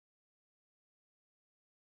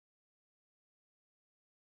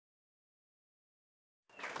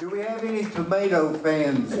Do we have any tomato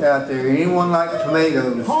fans out there? Anyone like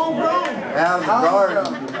tomatoes? Homegrown. Out of the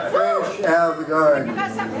garden. Fresh out of the garden.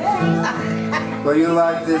 Well, you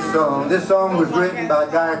like this song. This song was written by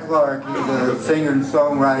Guy Clark. He's a singer and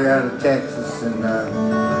songwriter out of Texas. And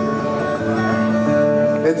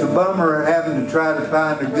it's a bummer having to try to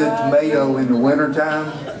find a good tomato in the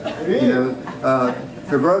wintertime. You know,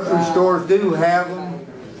 the grocery stores do have them,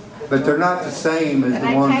 but they're not the same as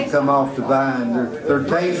the ones that come off the vine. They're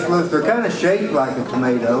tasteless. They're kind of shaped like a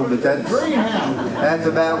tomato, but that's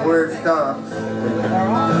about where it stops.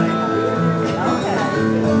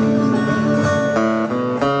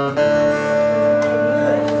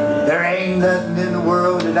 There ain't nothing in the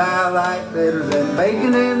world that I like better than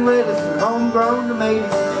bacon and lettuce and homegrown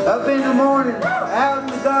tomatoes. Up in the morning, out in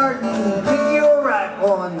the garden, pick your right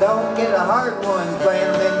one. Don't get a hard one.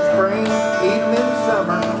 Plant them in the spring, eat them in the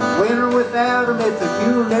summer. Winter without them, it's a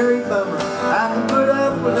culinary bummer. I can put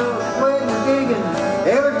up with a sweat and digging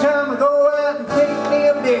every time I go out and take me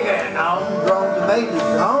a digging. Homegrown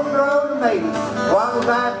tomatoes, homegrown tomatoes. What would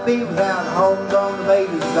I be without homegrown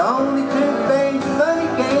tomatoes? The only two things money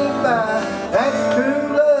can't buy, that's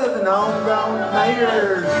true love and homegrown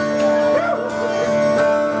tomatoes.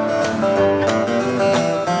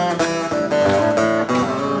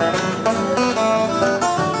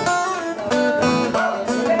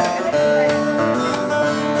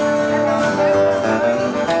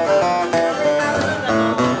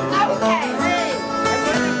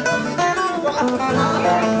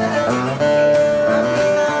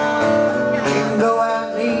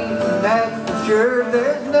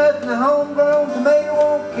 There's nothing a homegrown tomato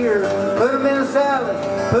won't cure. Put them in a salad,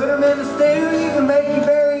 put them in a stew. You can make your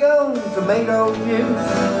very own tomato juice.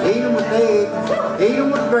 Eat them with eggs, eat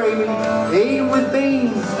them with gravy, eat them with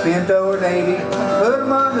beans, pinto or navy. Put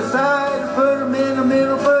them on the side, put them in the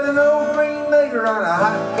middle, put an old green maker on a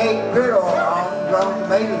hot cake griddle. Homegrown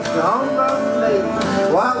tomatoes, homegrown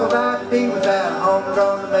tomatoes. What would I be without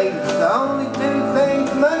homegrown tomatoes? The only two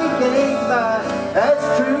things money can't buy, that's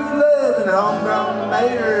true love and homegrown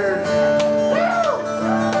tomatoes.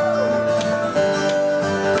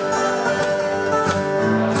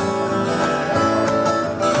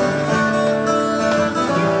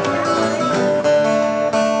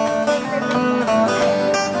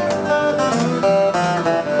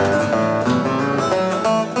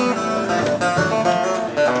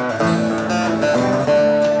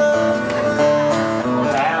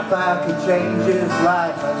 If I could change his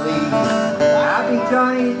life, I'd leave. I'd be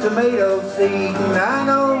Johnny Tomato Seed. And I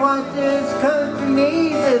know what this country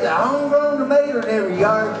needs is a homegrown tomato in every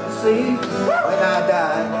yard you see. When I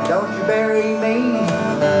die, don't you bury me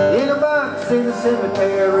in a box in the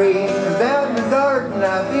cemetery. 'Cause out in the garden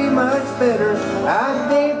I'd be much better. I'd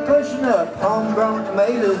be pushing up homegrown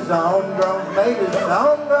tomatoes, homegrown tomatoes,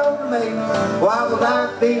 homegrown tomatoes. Why would I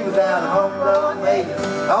be without homegrown tomatoes?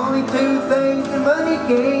 Only two things that money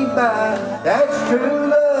can't buy, that's true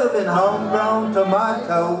love and homegrown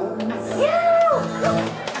tomatoes.